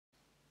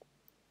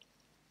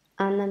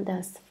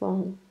Ananda's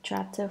Phone,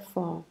 Chapter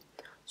 4,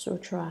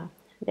 Sutra.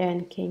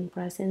 Then King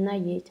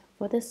Prasenajit,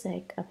 for the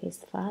sake of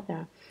his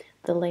father,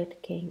 the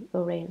late king,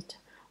 arranged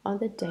on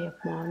the day of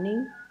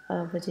mourning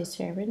a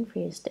vegetarian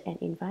feast and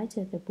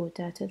invited the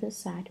Buddha to the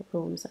side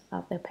rooms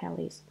of the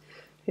palace.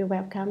 He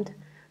welcomed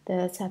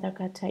the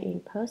Tathagata in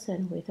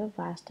person with a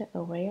vast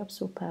array of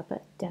superb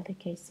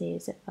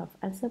delicacies of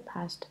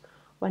unsurpassed,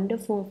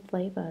 wonderful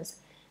flavors,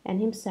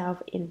 and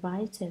himself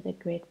invited the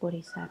great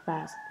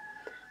Bodhisattvas.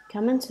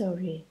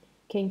 Commentary.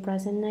 King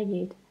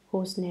Prasenajit,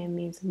 whose name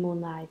means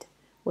moonlight,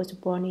 was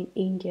born in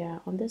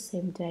India on the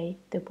same day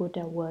the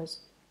Buddha was.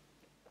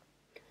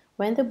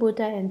 When the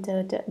Buddha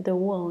entered the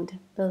world,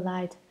 the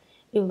light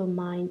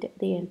illumined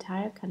the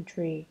entire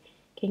country.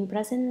 King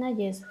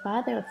Prasenajit's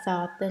father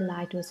thought the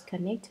light was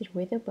connected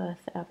with the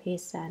birth of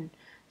his son,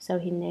 so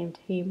he named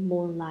him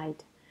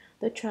Moonlight.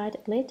 The child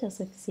later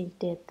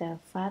succeeded the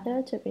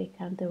father to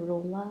become the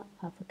ruler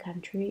of a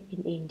country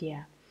in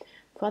India.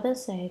 For the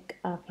sake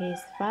of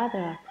his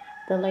father,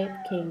 the late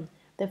king,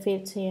 the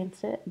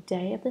 15th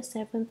day of the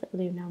 7th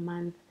lunar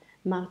month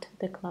marked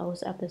the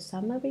close of the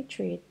summer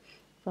retreat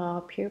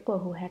for people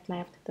who had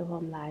left the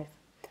home life.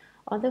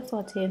 On the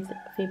 14th,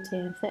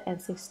 15th, and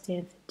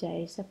 16th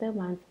days of the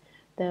month,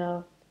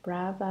 the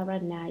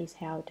Bravarana is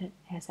held,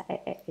 as I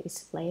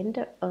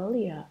explained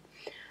earlier.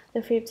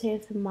 The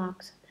 15th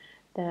marks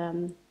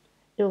the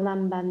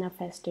Ulambana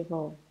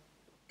festival.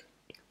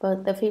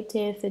 But the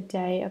 15th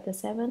day of the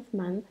 7th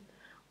month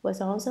was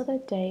also the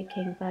day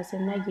King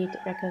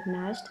Prasenajit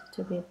recognized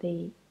to be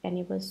the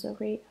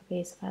anniversary of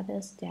his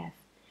father's death.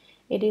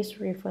 It is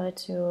referred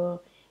to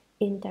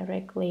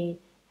indirectly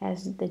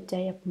as the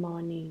day of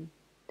mourning,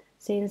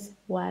 since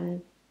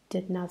one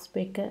did not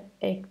speak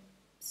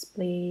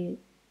explicitly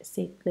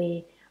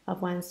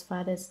of one's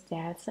father's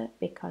death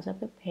because of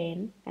the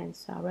pain and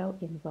sorrow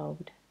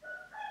involved.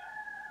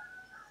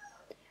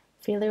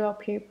 Filial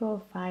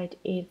people find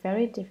it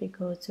very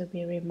difficult to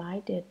be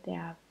reminded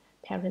their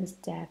parents'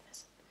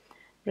 deaths,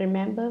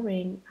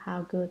 remembering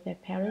how good their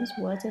parents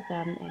were to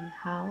them and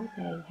how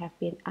they have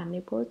been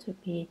unable to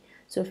be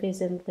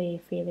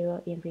sufficiently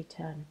filial in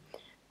return.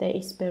 They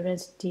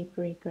experience deep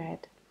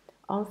regret.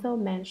 Although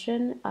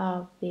mention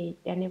of the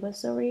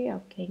anniversary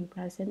of King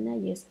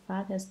Prasenajit's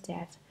father's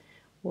death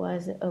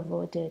was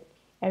avoided,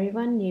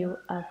 everyone knew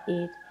of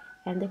it,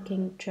 and the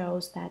king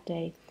chose that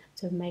day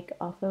to make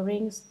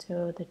offerings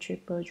to the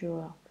triple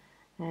jewel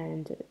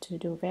and to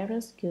do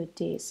various good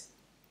deeds.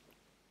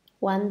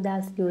 One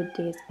does good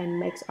deeds and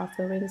makes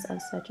offerings on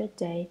such a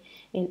day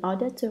in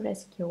order to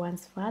rescue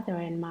one's father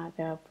and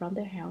mother from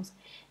the hells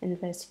and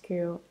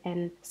rescue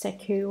and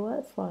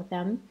secure for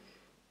them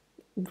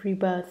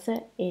rebirth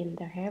in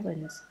the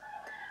heavens.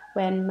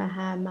 When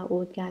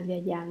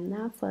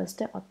Mahamaugalyayana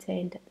first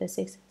obtained the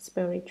 6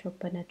 spiritual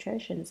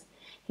penetrations,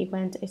 he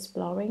went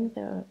exploring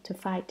to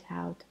find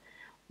out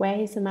where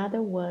his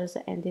mother was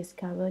and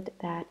discovered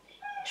that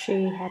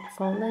she had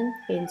fallen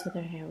into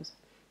the hells.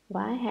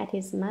 Why had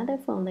his mother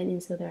fallen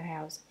into the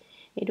hells?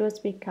 It was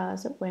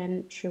because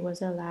when she was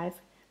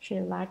alive, she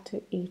liked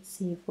to eat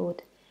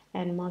seafood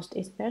and most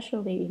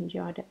especially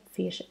enjoyed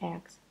fish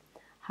eggs.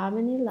 How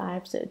many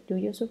lives do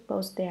you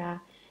suppose there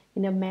are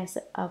in a mess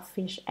of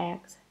fish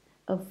eggs?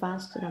 A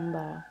vast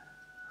number.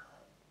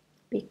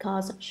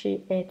 Because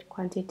she ate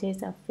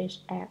quantities of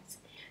fish eggs,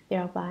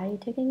 thereby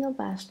taking a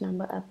vast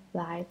number of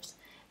lives,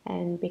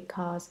 and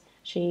because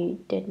she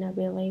did not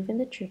believe in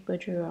the triple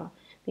jewel,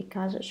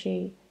 because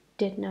she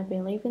did not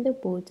believe in the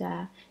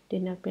Buddha,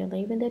 did not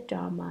believe in the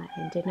Dharma,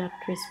 and did not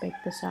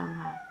respect the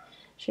Sangha,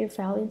 she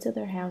fell into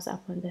the hells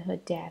upon her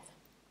death.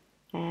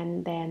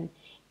 And then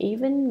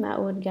even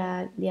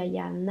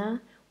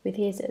Maudgalyayana, with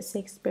his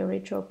 6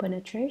 spiritual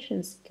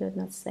penetrations, could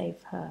not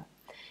save her.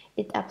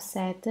 It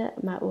upset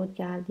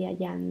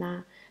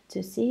Maudgalyayana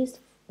to see his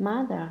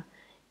mother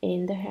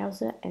in the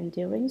hells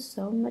enduring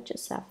so much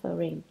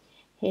suffering.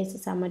 His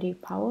samadhi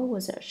power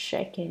was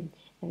shaken,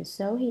 and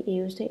so he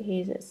used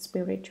his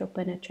spiritual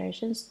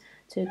penetrations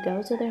to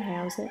go to the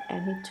house,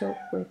 and he took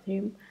with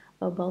him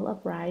a bowl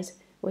of rice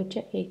which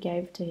he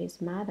gave to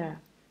his mother.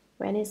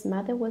 When his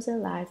mother was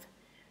alive,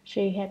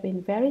 she had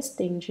been very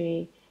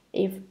stingy.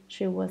 If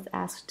she was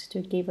asked to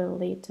give a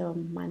little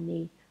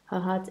money, her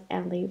heart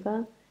and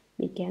liver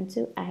began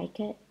to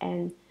ache,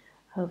 and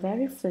her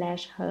very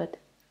flesh hurt.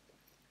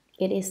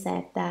 It is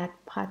said that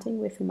parting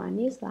with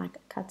money is like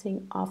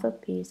cutting off a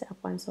piece of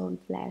one's own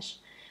flesh.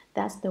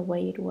 That's the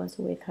way it was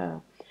with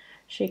her.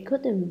 She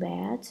couldn't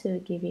bear to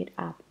give it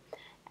up.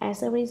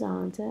 As a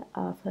result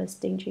of her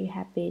stingy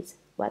habits,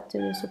 what do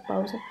you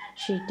suppose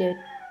she did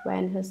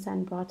when her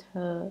son brought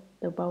her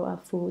the bowl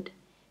of food?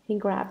 He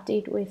grabbed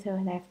it with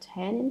her left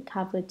hand and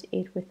covered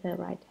it with her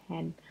right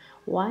hand.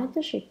 Why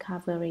did she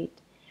cover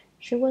it?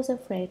 She was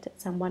afraid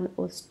someone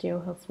would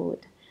steal her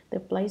food. The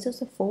place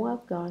was full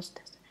of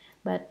ghosts,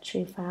 but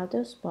she found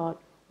a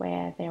spot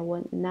where there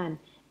were none,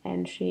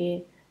 and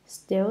she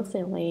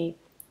stealthily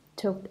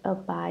took a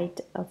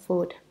bite of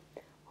food.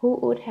 Who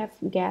would have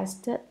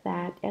guessed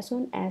that as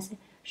soon as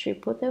she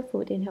put the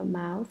food in her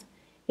mouth,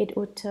 it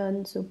would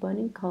turn to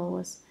burning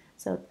coals?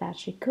 so that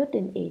she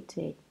couldn't eat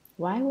it.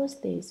 Why was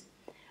this?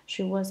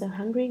 She was a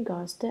hungry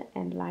ghost,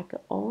 and like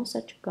all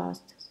such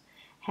ghosts,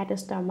 had a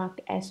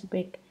stomach as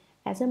big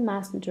as a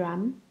mass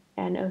drum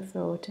and a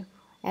throat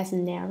as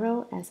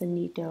narrow as a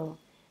needle.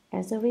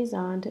 As a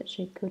result,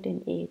 she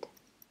couldn't eat.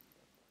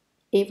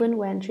 Even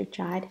when she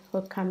tried,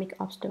 her karmic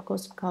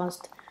obstacles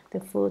caused the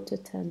food to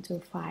turn to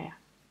fire.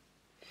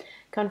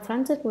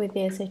 Confronted with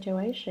this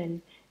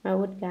situation,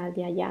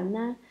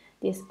 Maudgalyayana,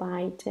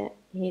 despite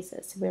his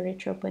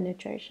spiritual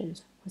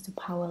penetrations, was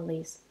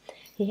powerless.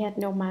 He had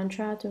no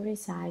mantra to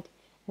recite,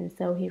 and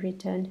so he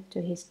returned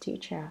to his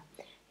teacher.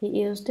 He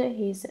used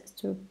his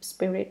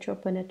spiritual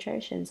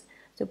penetrations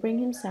to bring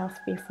himself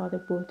before the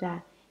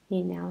Buddha.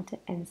 He knelt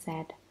and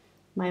said,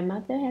 "My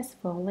mother has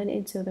fallen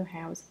into the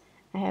house.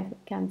 I have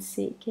come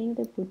seeking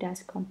the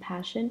Buddha's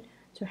compassion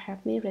to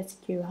help me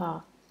rescue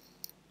her."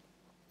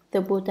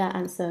 The Buddha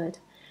answered,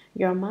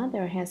 "Your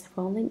mother has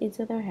fallen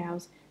into the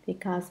house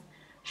because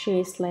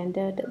she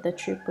slandered the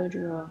triple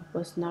jewel,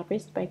 was not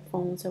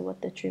respectful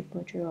toward the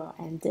triple jewel,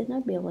 and did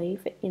not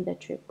believe in the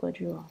triple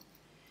jewel.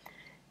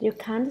 You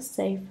can't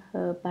save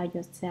her by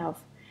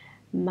yourself,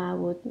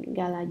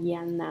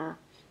 Maudgalyayana.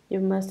 You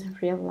must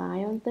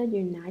rely on the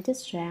united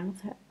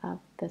strength of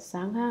the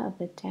Sangha of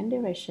the 10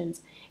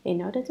 directions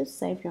in order to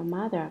save your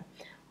mother.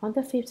 On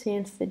the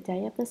 15th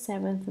day of the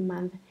 7th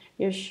month,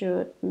 you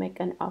should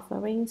make an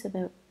offering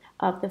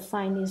of the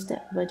finest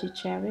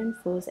vegetarian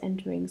foods and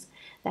drinks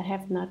that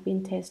have not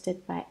been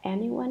tasted by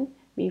anyone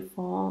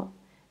before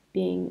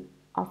being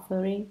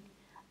offered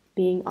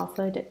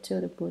to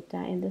the Buddha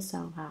and the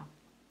Sangha.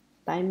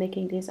 By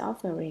making this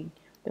offering,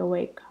 the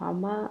weight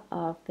karma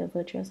of the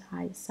virtuous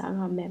high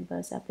Sangha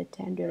members of the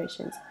 10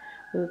 directions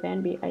will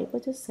then be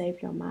able to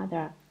save your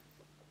mother.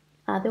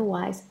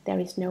 Otherwise, there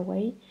is no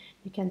way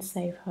you can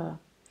save her."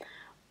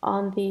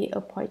 On the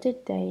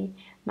appointed day,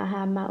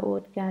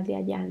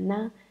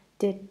 Mahamaugalyayana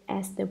did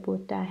as the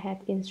Buddha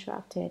had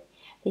instructed.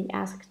 He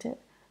asked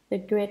the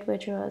great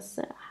virtuous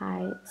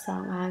high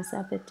Sanghas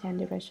of the 10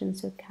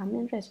 directions to come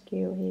and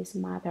rescue his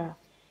mother.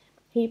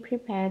 He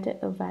prepared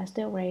a vast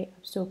array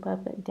of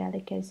superb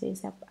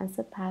delicacies of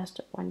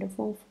unsurpassed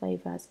wonderful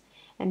flavors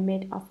and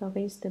made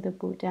offerings to the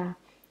Buddha.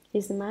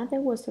 His mother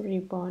was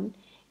reborn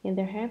in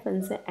the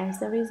heavens as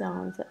the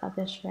result of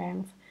the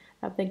strength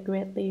of the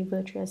greatly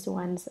virtuous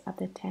ones of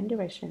the 10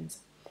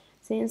 directions.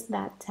 Since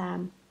that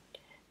time,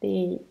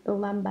 the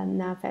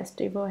Ulambana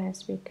festival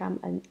has become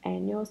an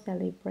annual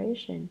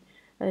celebration,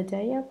 a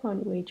day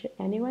upon which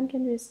anyone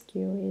can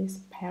rescue his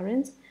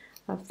parents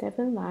of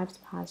 7 lives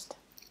past.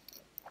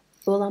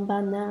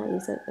 Ulambana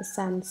is a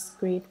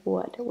Sanskrit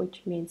word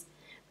which means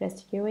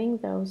rescuing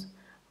those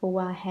who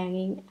are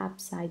hanging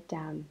upside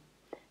down.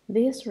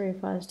 This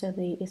refers to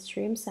the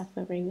extreme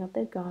suffering of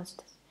the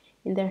ghosts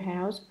in their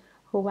house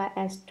who are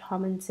as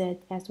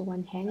tormented as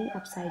one hanging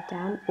upside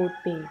down would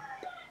be.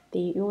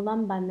 The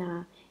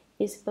Ulambana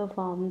is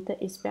performed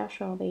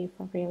especially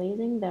for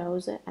releasing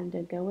those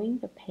undergoing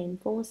the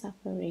painful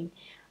suffering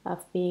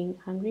of being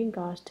hungry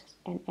ghosts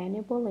and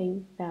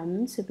enabling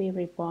them to be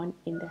reborn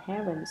in the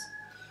heavens.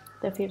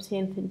 The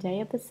 15th day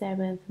of the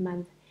 7th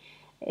month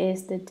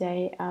is the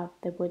day of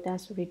the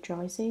Buddha's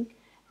rejoicing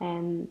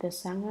and the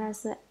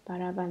Sangha's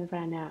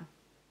Paravarana.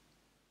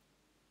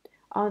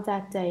 On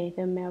that day,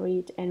 the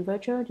merit and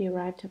virtue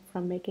derived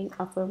from making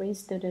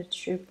offerings to the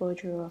triple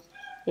jewel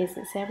is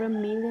several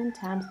million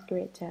times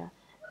greater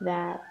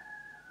than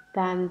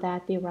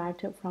that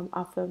derived from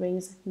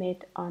offerings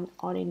made on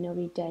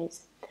ordinary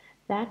days.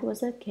 That was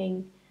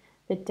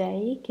the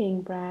day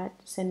King Brad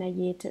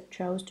Senayit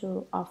chose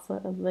to offer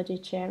a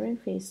vegetarian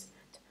feast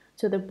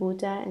to the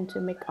Buddha and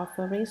to make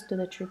offerings to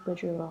the triple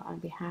jewel on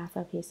behalf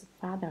of his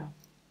father.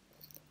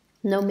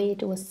 No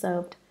meat was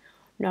served,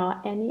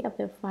 nor any of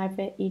the 5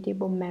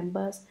 edible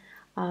members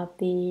of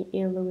the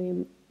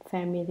Elohim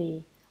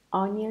family: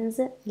 onions,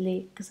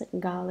 leeks,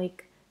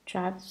 garlic,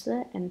 chives,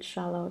 and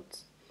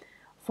shallots.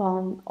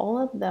 For all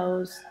of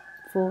those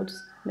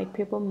foods make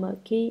people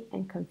murky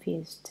and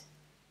confused.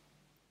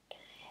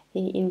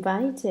 He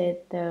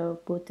invited the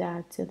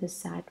Buddha to the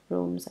side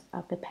rooms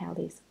of the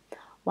palace.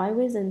 Why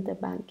wasn't the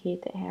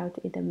banquet held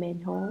in the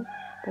main hall?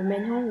 The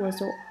main hall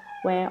was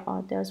where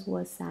orders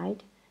were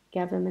signed,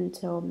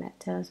 governmental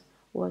matters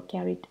were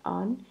carried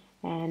on,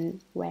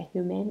 and where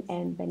human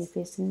and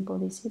beneficent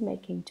policy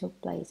making took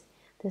place.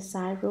 The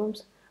side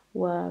rooms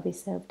were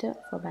reserved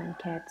for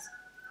banquets.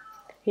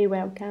 He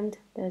welcomed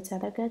the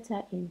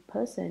Tathagata in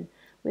person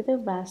with a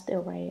vast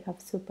array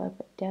of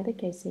superb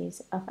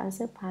delicacies of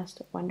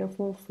unsurpassed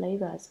wonderful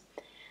flavors.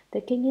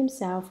 The king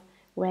himself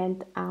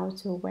went out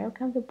to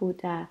welcome the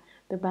Buddha.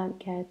 The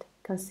banquet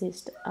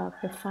consists of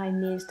the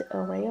finest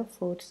array of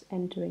foods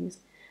and drinks,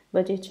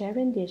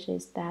 vegetarian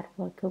dishes that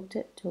were cooked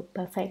to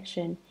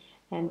perfection,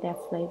 and their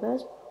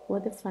flavors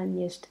were the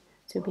funniest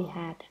to be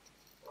had.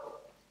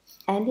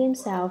 And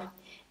himself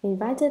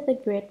invited the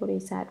great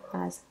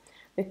Bodhisattvas.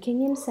 The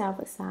king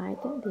himself signed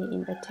the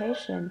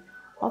invitation,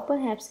 or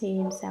perhaps he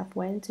himself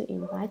went to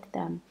invite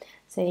them,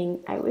 saying,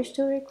 I wish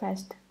to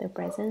request the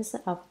presence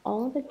of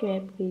all the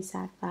great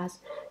Bodhisattvas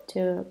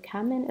to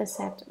come and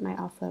accept my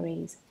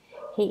offerings.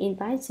 He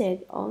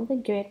invited all the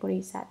great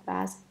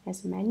Bodhisattvas,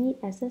 as many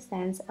as the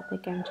sands of the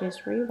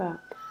Ganges River.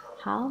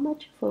 How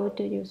much food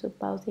do you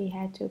suppose he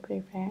had to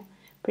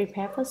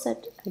prepare for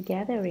such a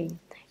gathering?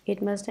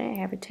 It must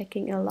have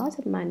taken a lot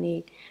of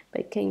money,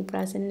 but King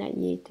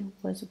Prasenajit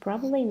was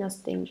probably not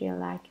stingy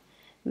like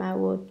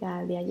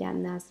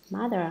Maudgalyayana's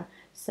mother,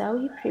 so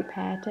he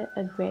prepared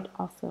a great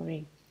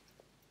offering.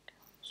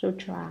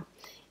 Sutra.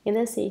 In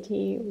the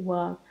city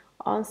were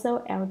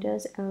also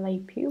elders and lay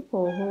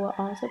people who were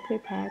also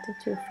prepared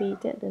to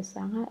feed the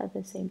Sangha at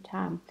the same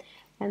time,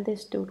 and they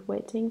stood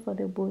waiting for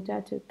the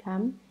Buddha to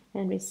come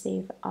and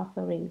receive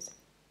offerings.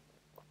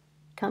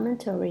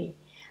 Commentary.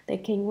 The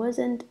king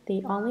wasn't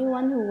the only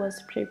one who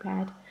was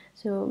prepared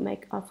to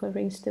make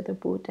offerings to the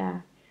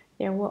Buddha.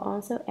 There were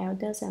also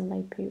elders and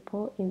lay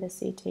people in the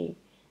city.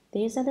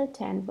 These are the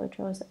 10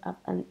 virtues of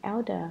an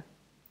elder: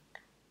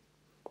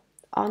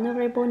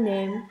 honorable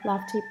name,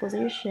 lofty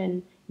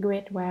position,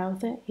 great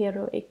wealth,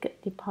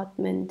 heroic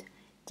deportment,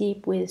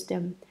 deep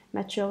wisdom,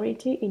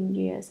 maturity in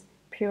years,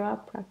 pure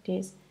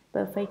practice,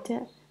 perfect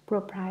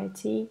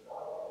propriety,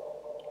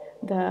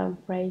 the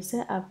praise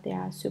of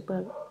their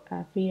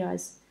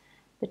superiors,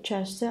 the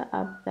trust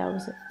of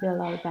those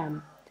below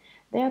them.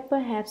 They are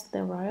perhaps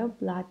the royal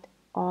blood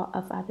or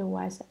of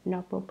otherwise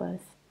noble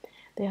birth.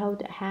 They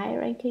hold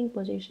high-ranking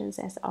positions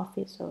as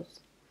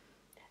officials.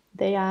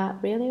 They are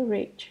really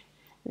rich.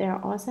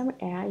 Their awesome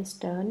air is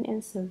stern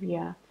and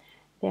severe.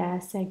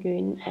 Their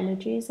sanguine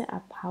energies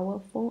are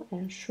powerful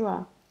and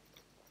sure.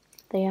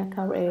 They are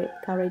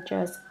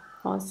courageous,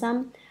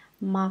 awesome,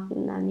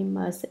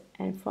 magnanimous,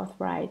 and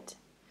forthright.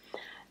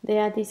 They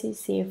are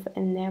decisive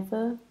and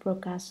never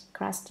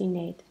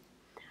procrastinate.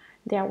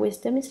 Their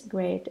wisdom is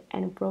great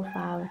and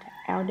profound.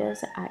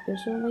 Elders are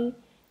usually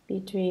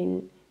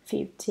between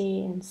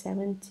 50 and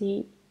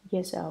 70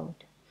 years old.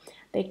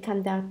 They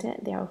conduct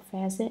their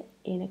affairs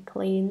in a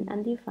clean,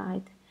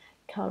 undivided,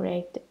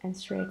 correct, and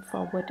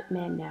straightforward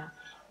manner,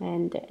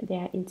 and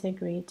their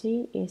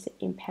integrity is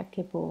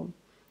impeccable.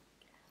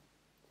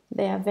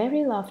 They are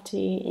very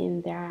lofty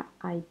in their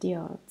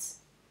ideals.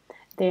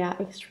 They are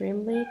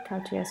extremely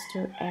courteous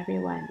to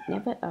everyone,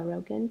 never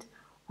arrogant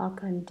or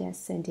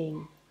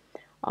condescending.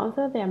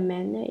 Although their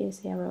manner is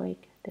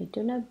heroic, they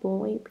do not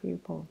bully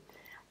people.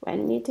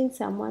 When meeting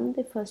someone,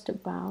 they first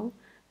bow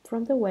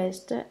from the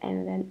waist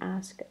and then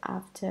ask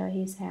after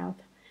his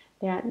health.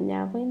 They are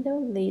never in the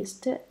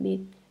least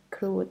bit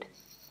crude.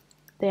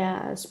 They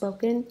are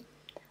spoken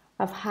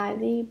of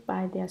highly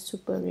by their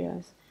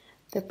superiors.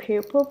 The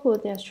people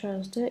put their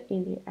trust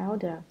in the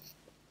elder.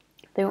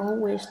 They all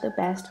wish the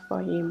best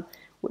for him,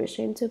 wish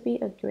him to be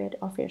a great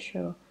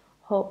official,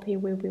 hope he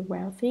will be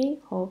wealthy,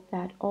 hope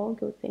that all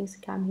good things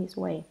come his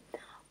way.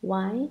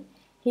 Why?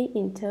 He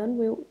in turn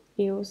will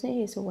use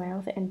his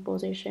wealth and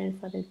position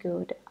for the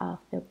good of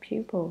the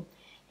people.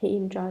 He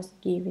enjoys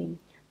giving.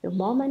 The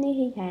more money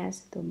he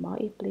has, the more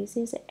it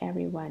pleases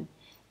everyone.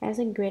 As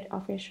a great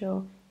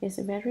official, his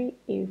very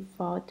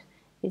effort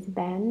is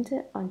bent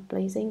on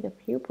pleasing the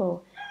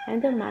people,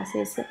 and the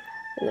masses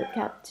look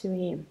up to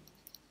him.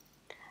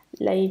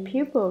 Lay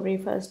pupil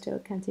refers to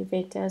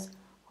cultivators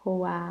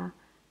who are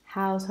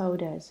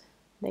householders.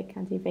 They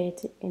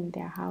cultivate in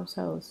their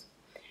households.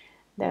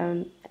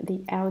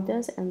 The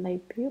elders and lay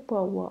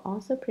pupil were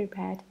also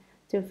prepared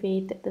to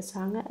feed the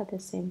Sangha at the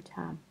same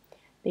time.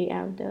 The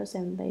elders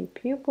and lay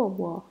pupil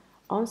were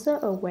also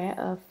aware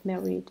of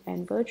merit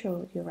and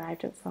virtue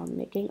derived from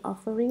making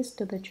offerings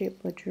to the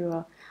triple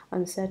jewel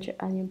on such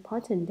an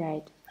important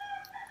day,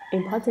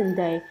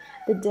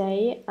 the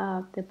day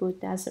of the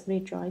Buddha's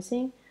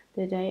rejoicing,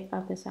 the day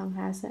of the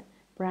Sangha's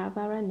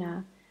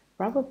pravarana.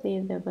 Probably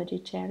the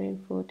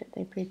vegetarian food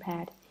they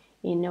prepared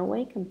in no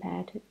way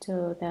compared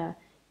to the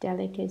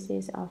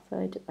delicacies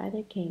offered by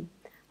the king.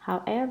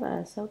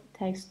 However, so the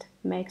text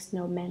makes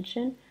no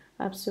mention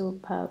of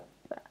superb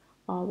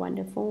or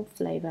wonderful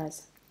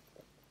flavors.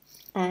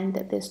 And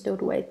they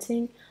stood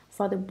waiting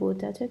for the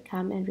Buddha to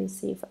come and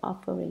receive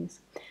offerings.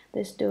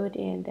 They stood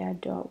in their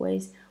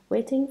doorways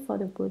waiting for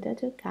the Buddha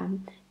to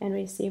come and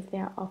receive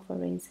their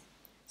offerings,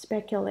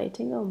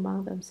 speculating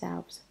among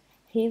themselves,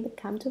 "He that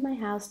come to my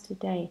house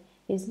today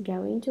is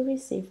going to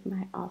receive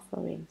my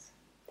offerings."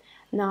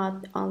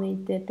 Not only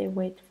did they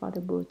wait for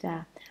the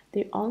Buddha,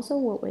 they also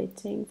were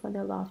waiting for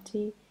the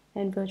lofty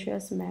and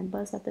virtuous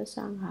members of the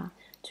Sangha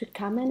to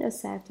come and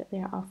accept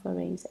their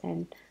offerings,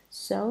 and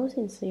so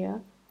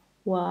sincere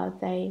were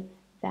they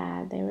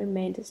that they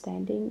remained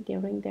standing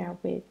during their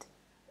wait.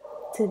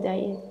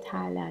 Today in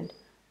Thailand,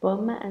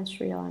 Burma, and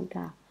Sri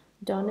Lanka,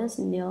 donors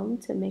kneel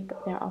to make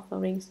their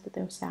offerings to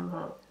the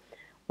Sangha.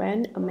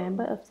 When a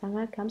member of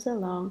Sangha comes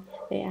along,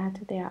 they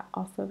add their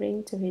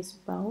offering to his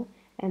bowl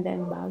and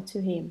then bow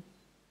to him.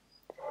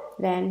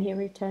 Then he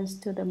returns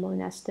to the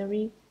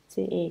monastery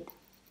to eat.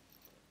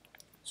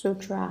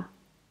 Sutra.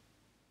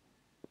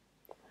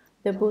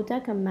 The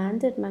Buddha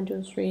commanded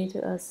Manjushri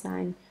to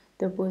assign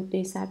the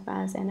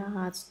Bodhisattvas and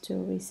arhats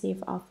to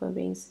receive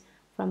offerings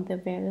from the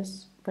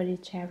various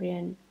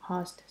vegetarian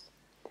hosts.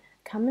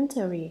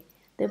 Commentary.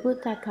 The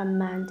Buddha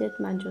commanded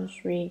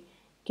Manjushri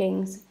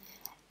kings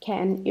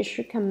can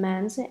issue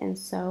commands, and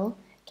so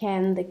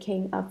can the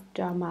king of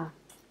Dharma.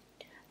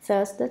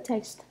 Thus, the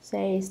text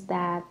says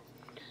that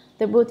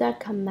the Buddha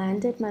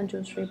commanded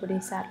Manjushri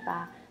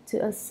Bodhisattva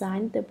to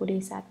assign the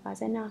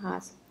Bodhisattvas and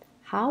arhats.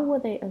 How were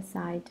they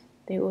assigned?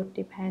 They would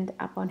depend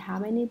upon how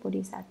many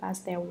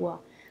Bodhisattvas there were.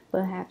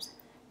 Perhaps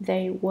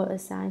they were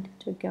assigned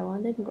to go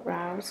on the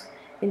grounds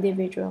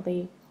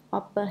individually,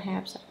 or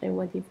perhaps they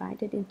were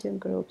divided into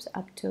groups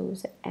of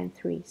twos and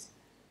threes.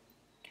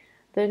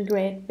 The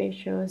great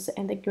bhikshus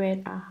and the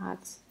great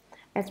arhats,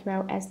 as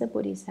well as the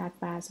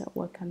Bodhisattvas,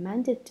 were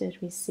commanded to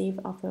receive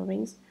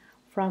offerings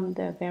from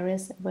the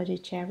various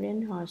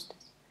vegetarian hosts.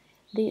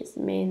 This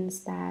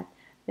means that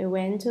they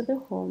went to the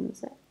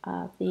homes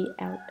of the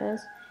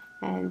elders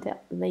and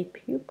lay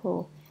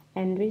people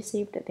and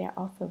received their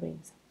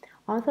offerings.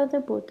 Although the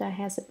Buddha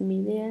has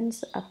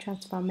millions of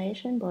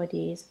transformation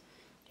bodies,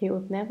 he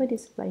would never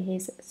display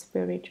his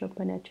spiritual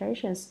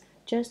penetrations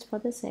just for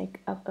the sake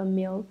of a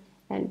meal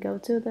and go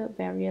to the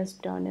various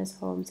donors'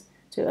 homes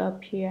to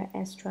appear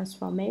as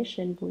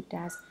transformation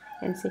Buddhas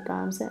and seek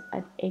alms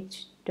at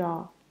each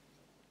door.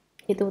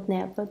 It would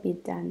never be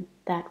done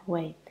that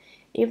way.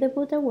 If the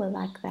Buddha were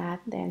like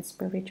that, then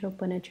spiritual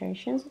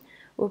penetrations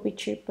would be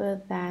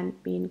cheaper than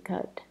being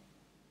cut.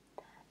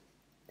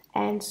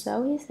 And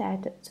so he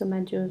said to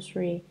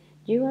Manjushri,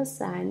 "You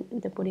assign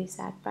the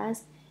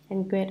Bodhisattvas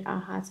and great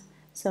arhats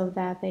so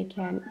that they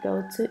can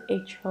go to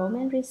each home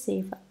and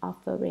receive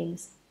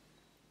offerings."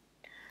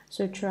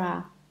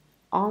 Sutra.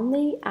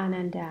 Only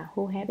Ananda,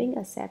 who having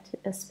accepted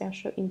a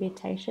special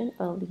invitation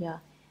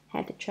earlier,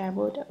 had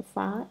traveled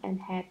far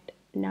and had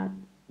not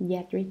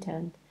yet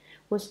returned,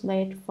 was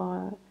late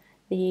for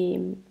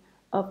the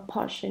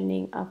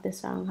apportioning of the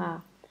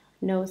Sangha.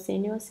 No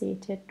senior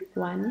seated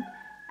one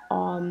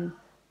or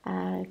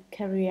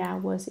carrier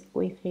was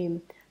with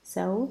him,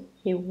 so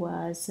he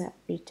was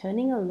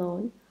returning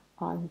alone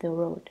on the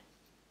road.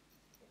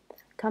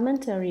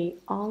 Commentary.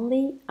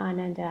 Only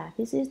Ananda.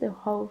 This is the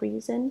whole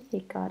reason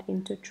he got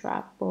into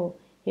trouble.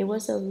 He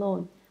was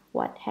alone.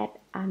 What had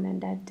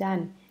Ananda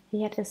done?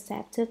 He had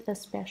accepted a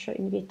special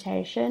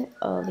invitation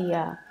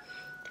earlier.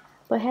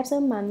 Perhaps a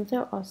month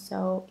or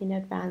so in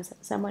advance,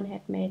 someone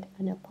had made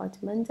an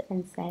appointment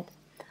and said,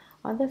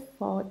 "On the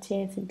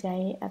 14th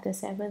day of the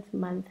 7th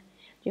month,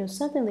 you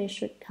certainly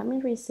should come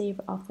and receive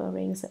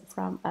offerings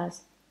from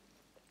us."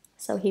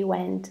 So he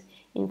went.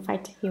 In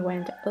fact, he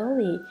went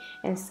early,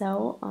 and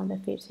so on the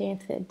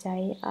 15th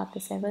day of the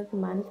 7th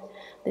month,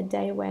 the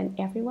day when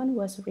everyone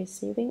was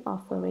receiving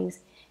offerings,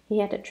 he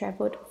had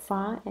traveled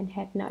far and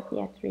had not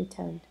yet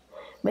returned.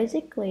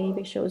 Basically,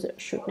 bhikshus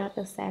should not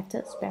accept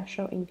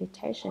special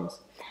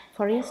invitations.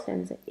 For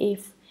instance,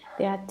 if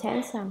there are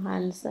 10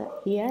 sanghas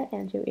here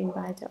and you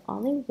invite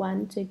only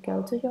one to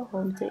go to your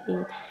home to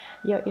eat,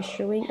 you're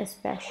issuing a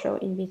special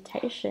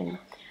invitation.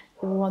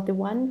 The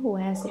one who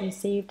has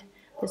received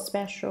the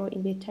special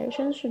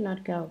invitation should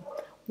not go.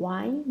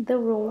 Why? The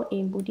rule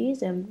in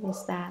Buddhism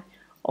is that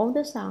all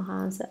the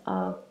sanghas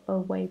of a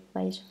way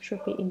place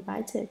should be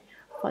invited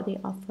for the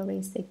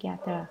offerings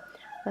together.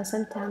 But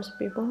sometimes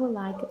people who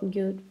like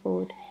good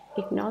food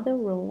ignore the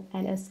rule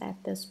and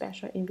accept the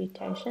special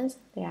invitations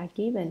they are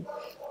given,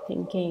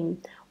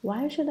 thinking,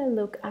 "Why should I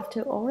look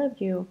after all of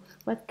you?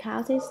 What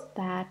counts is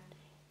that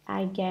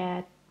I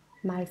get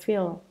my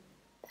fill.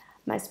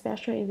 My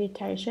special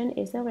invitation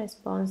is a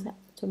response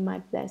to my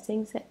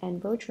blessings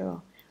and virtue.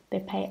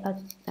 They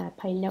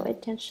pay no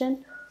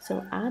attention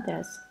to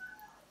others."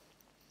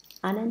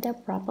 Ananda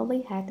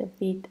probably had a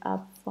bit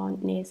of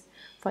fondness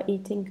for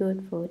eating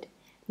good food.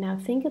 Now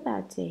think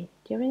about it.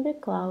 During the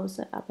close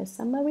of a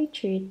summer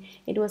retreat,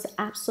 it was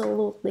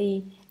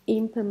absolutely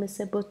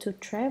impermissible to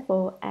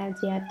travel, and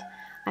yet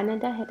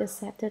Ananda had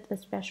accepted a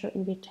special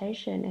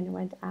invitation and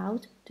went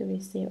out to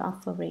receive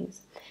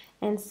offerings.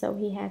 And so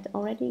he had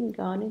already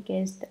gone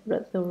against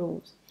the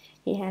rules.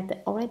 He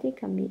had already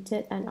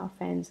committed an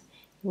offense.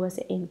 He was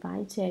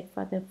invited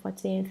for the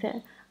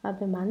 14th of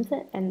the month,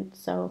 and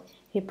so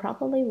he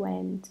probably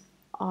went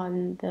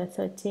on the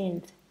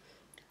 13th.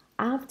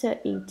 After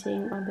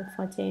eating on the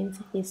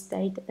 14th, he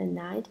stayed a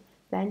night,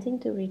 planning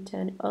to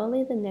return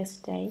early the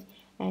next day,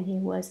 and he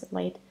was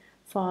late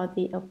for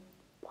the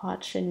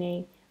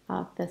apportioning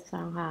of the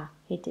Sangha.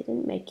 He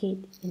didn't make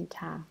it in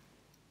time.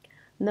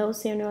 No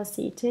senior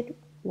seated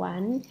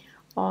one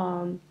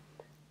or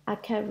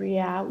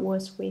Acharya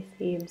was with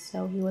him,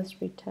 so he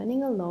was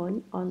returning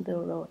alone on the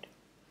road.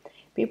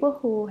 People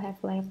who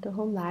have left the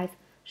home life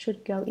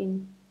should go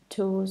in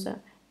twos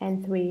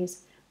and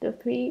threes. The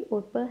three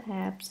would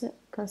perhaps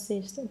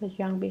consist of a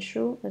young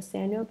bhikshu, a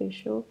senior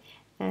bhikshu,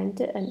 and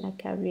an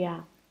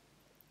Acharya.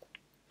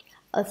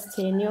 A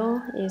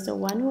senior is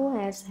one who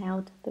has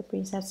held the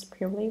precepts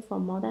purely for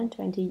more than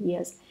 20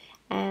 years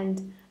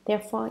and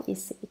therefore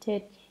is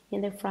seated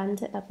in the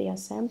front of the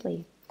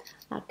assembly.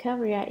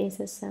 Acharya is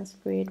a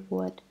Sanskrit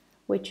word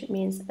which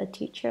means a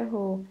teacher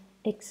who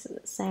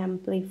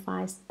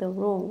exemplifies the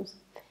rules.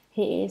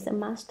 He is a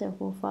master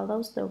who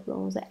follows the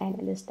rules and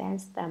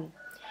understands them.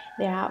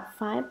 There are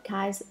 5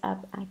 kinds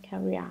of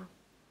acharya.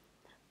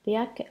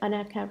 The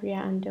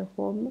anacharya under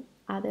whom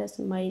others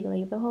may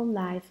live the whole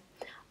life,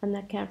 an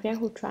acharya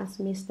who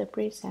transmits the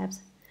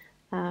precepts,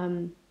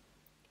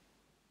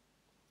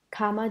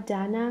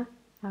 Kamadana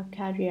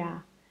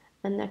acharya,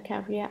 an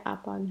acharya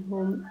upon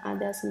whom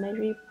others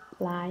may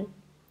rely,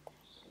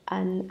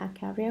 an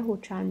acharya who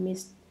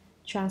transmits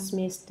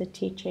the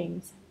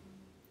teachings.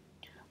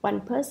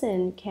 One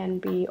person can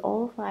be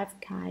all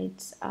 5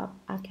 kinds of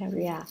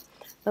acharya.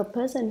 A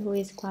person who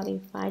is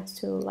qualified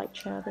to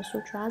lecture the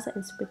sutras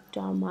and speak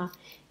dharma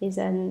is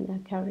an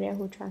acharya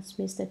who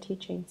transmits the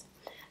teachings.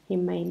 He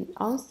may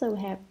also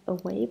have a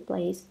way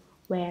place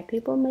where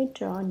people may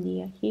draw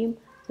near him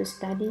to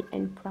study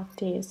and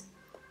practice,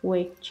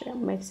 which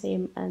makes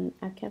him an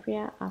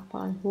acharya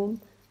upon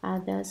whom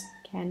others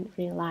can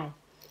rely.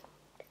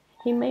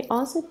 He may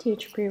also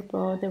teach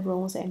people the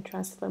rules and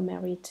transfer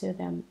merit to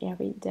them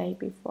every day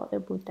before the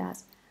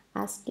Buddhas,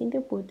 asking the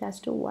Buddhas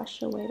to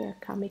wash away their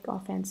karmic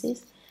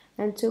offenses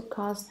and to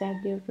cause their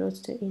good roots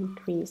to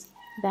increase.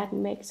 That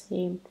makes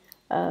him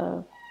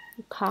a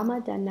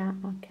Kamadana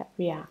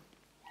acharya.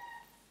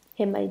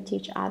 He may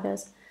teach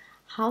others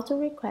how to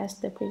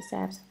request the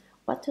precepts,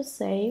 what to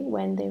say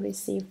when they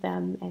receive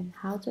them, and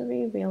how to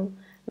reveal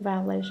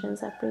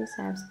violations of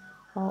precepts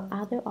or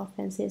other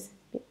offenses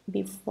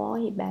before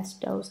he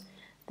bestows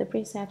the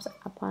precepts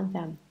upon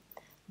them.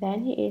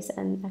 Then he is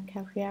an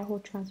acharya who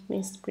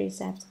transmits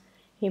precepts.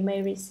 He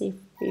may receive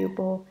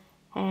people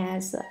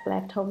as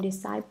left-home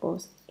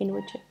disciples, in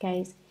which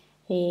case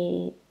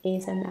he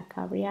is an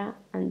acharya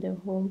under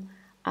whom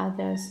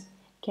others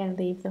can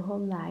live the whole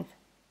life.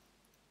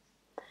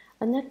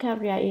 An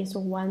acharya is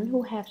one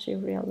who helps you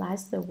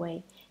realize the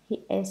way.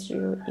 He aids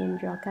you in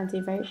your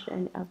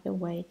cultivation of the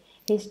way.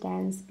 He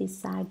stands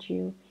beside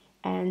you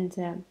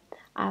and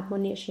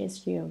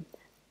admonishes you.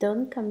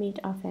 Don't commit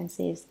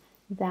offenses.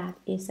 That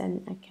is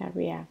an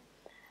acharya.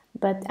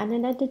 But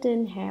Ananda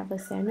didn't have a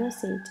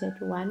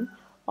senior-seated one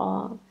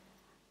or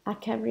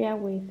acharya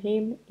with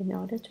him in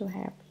order to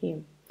help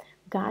him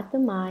guard the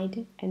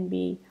mind and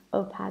be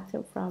apart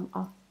from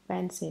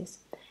offenses.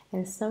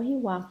 And so he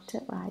walked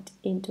right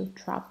into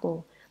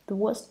trouble. The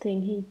worst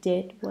thing he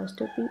did was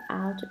to be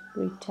out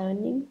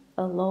returning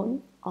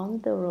alone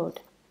on the road.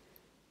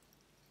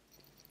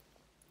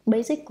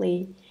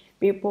 Basically,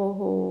 people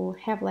who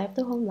have left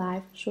the whole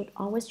life should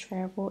always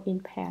travel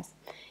in pairs.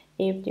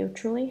 If you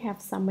truly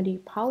have somebody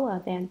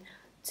power, then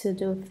to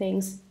do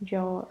things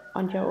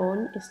on your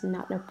own is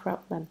not a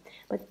problem.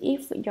 But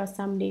if your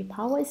somebody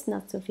power is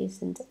not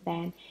sufficient,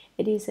 then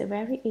it is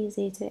very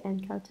easy to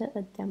encounter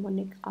a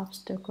demonic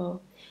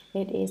obstacle.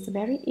 It is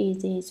very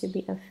easy to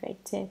be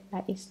affected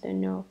by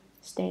external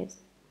states.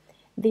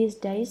 These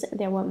days,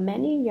 there were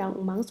many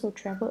young monks who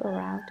travel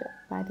around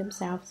by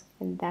themselves,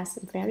 and that's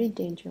very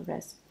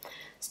dangerous.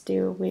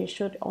 Still, we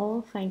should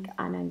all thank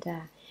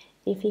Ananda.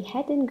 If he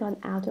hadn't gone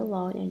out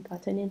alone and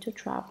gotten into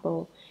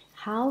trouble,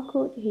 how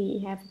could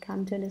he have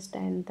come to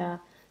understand the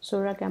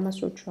Shurangama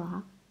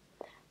Sutra?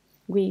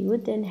 We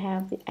wouldn't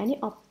have any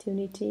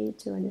opportunity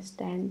to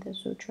understand the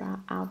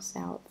sutra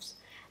ourselves,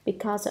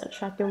 because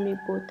Shakyamuni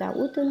Buddha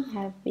wouldn't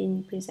have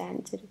been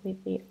presented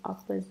with the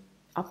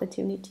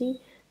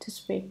opportunity to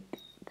speak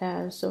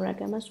the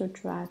Shurangama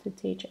Sutra to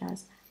teach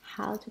us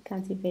how to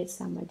cultivate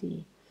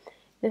samadhi.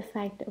 The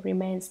fact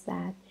remains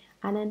that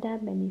Ananda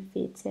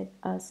benefited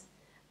us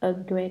a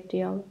great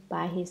deal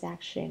by his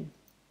action.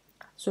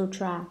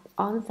 Sutra.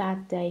 On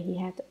that day he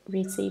had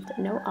received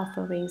no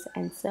offerings,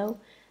 and so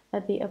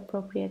at the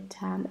appropriate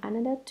time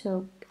Ananda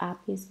took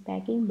up his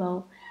begging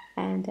bowl,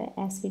 and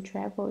as he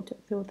traveled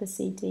through the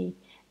city,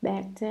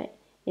 begged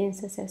in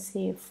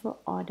successive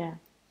order.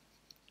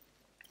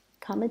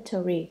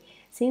 Commentary.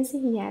 Since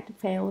he had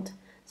failed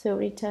to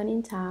return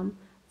in time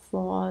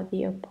for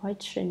the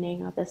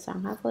apportioning of the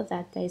Sangha for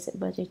that day's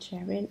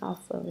vegetarian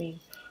offering,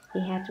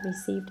 he had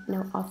received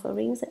no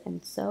offerings,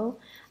 and so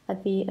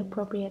at the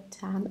appropriate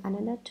time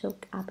Ananda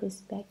took up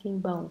his begging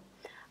bowl.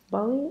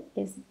 Bowl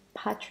is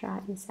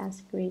patra in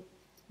Sanskrit,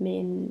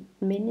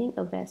 meaning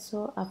a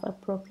vessel of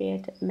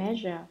appropriate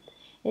measure.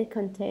 It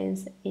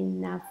contains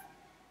enough,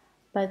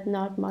 but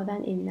not more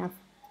than enough,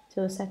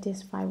 to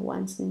satisfy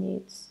one's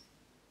needs.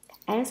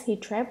 As he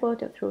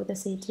traveled through the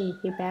city,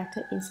 he begged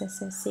in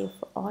successive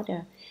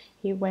order.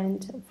 He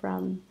went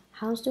from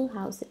house to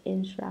house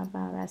in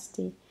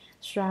Shravasti,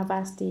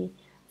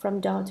 from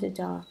door to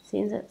door.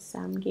 Since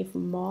some give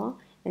more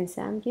and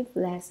some give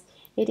less,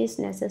 it is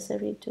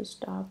necessary to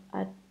stop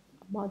at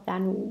more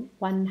than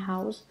one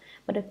house,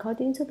 but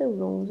according to the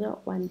rules,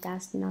 one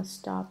does not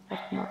stop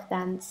at more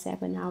than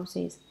 7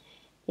 houses.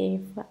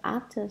 If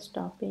after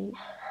stopping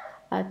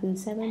at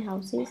 7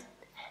 houses,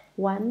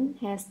 one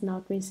has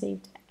not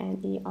received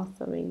any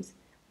offerings,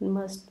 one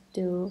must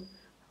do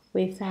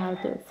without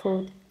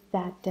food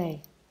that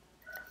day.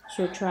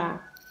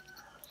 Sutra.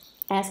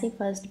 As he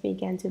first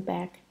began to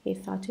beg, he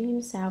thought to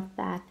himself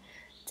that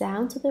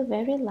down to the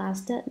very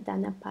last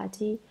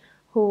Dhanapati,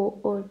 who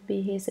would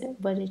be his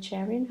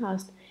vegetarian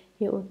host,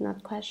 he would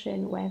not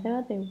question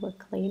whether they were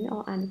clean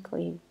or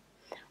unclean,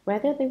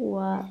 whether they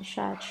were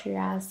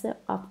Kshatriyas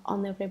of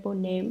honorable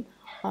name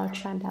or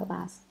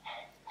Chandalas.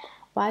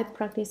 By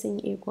practicing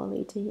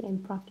equality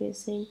and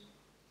practicing,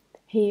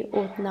 he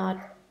would not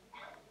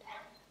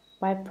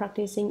By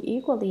practicing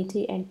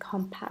equality and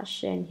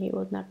compassion, he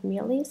would not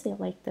merely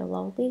select the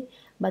lowly,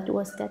 but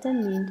was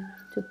determined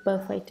to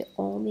perfect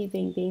all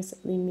living beings,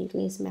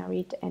 limitless,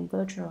 merit, and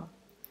virtue.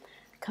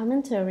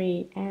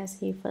 Commentary. As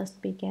he first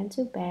began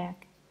to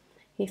beg,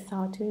 he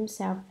thought to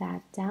himself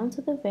that down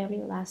to the very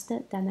last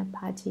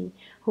Dhanapati,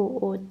 who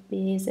would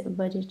be his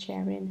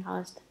vegetarian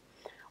host,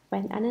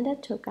 when Ananda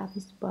took up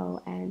his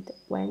bowl and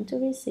went to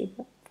receive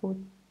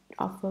food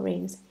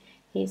offerings,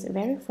 his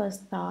very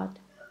first thought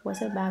was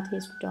about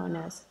his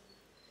donors.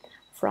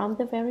 From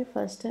the very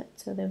first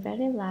to the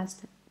very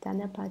last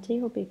Dhanapati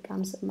who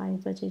becomes my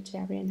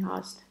vegetarian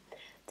host.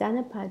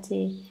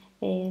 Dhanapati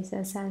is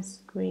a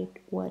Sanskrit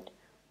word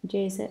which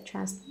is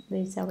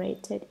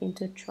transliterated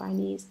into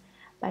Chinese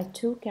by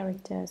two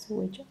characters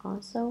which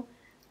also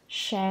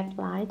shed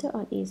light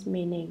on its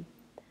meaning.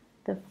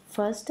 The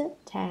first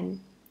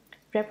 10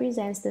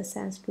 represents the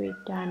Sanskrit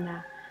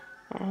dana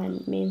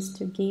and means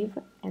to give,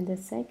 and the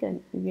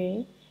second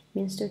yue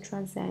means to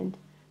transcend.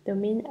 The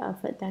meaning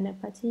of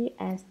Dhanapati,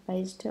 as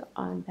based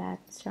on that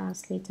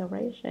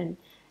transliteration,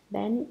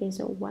 then is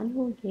one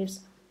who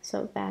gives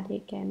so that he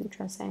can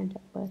transcend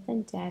birth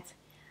and death.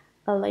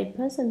 A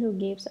layperson who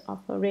gives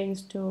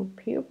offerings to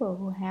people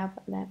who have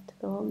left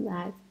the home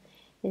life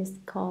is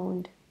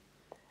called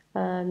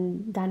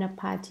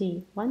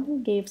Dhanapati, one who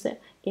gives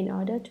in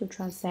order to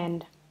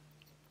transcend.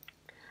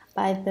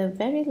 By the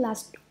very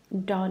last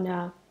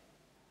donor,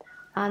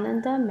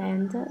 Ananda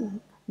meant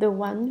the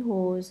one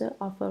whose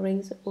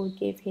offerings would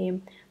give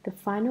him the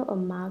final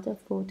amount of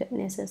food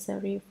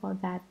necessary for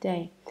that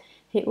day.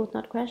 He would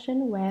not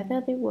question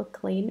whether they were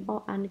clean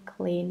or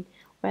unclean,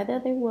 whether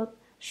they were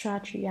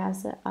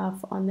Kshatriyas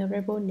of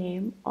honorable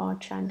name or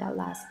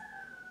Chandalas.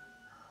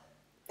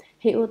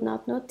 He would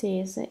not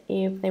notice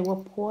if they were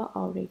poor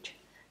or rich.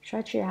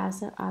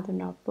 Kshatriyas are the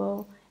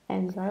noble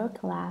and royal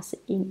class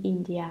in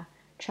India.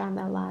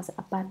 Chandalas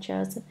are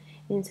butchers,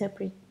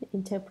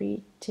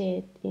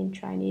 interpreted in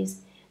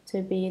Chinese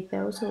to be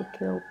those who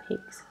kill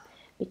pigs,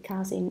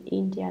 because in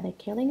India the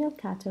killing of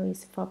cattle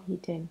is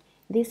forbidden.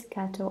 These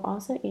cattle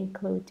also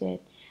included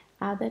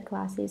other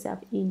classes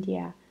of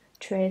India,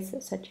 trades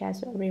such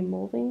as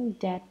removing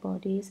dead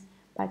bodies,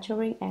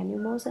 butchering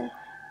animals,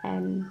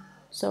 and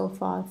so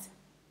forth.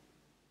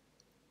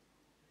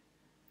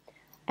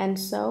 And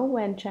so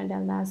when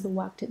Chandalas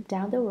walked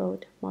down the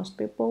road, most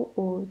people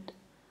would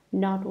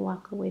not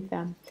walk with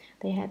them.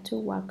 They had to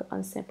walk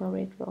on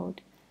separate roads.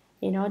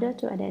 In order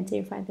to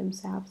identify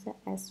themselves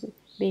as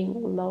being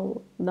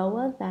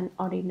lower than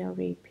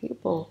ordinary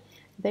people,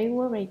 they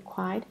were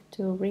required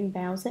to ring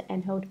bells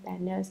and hold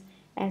banners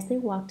as they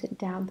walked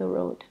down the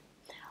road.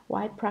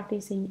 While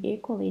practicing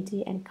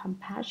equality and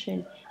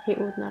compassion, he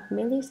would not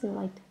merely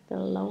select the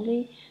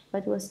lowly,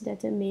 but was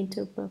determined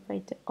to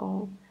perfect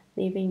all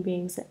living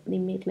beings,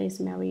 limitless,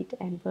 merit,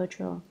 and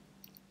virtue.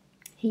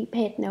 He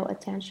paid no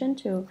attention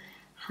to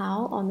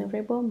how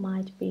honorable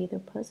might be the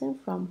person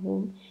from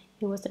whom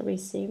he was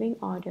receiving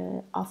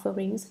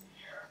offerings,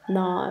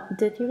 nor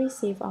did he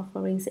receive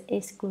offerings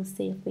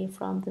exclusively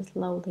from the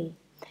lowly.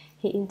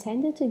 He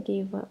intended to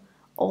give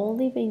all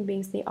living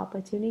beings the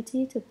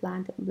opportunity to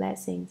plant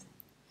blessings.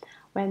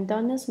 When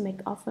donors make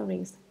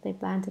offerings, they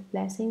plant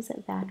blessings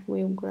that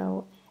will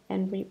grow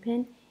and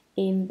ripen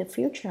in the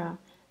future.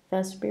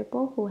 Thus,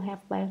 people who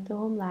have left the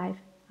home life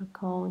are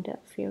called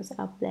fields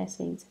of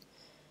blessings.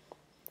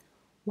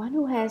 One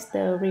who has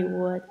the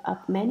reward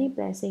of many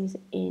blessings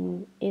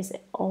is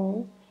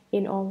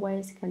in all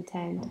ways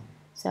content.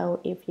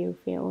 So if you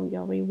feel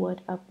your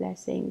reward of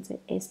blessings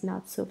is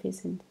not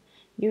sufficient,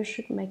 you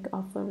should make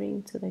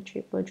offering to the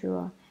triple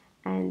jewel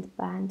and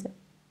plant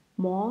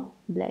more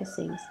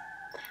blessings.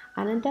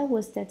 Ananda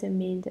was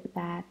determined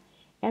that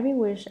every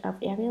wish of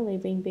every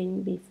living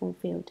being be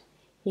fulfilled.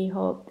 He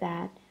hoped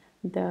that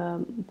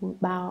the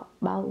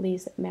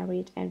boundless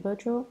merit and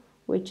virtue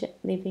which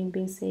living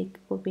beings seek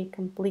would be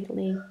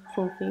completely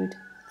fulfilled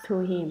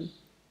through him.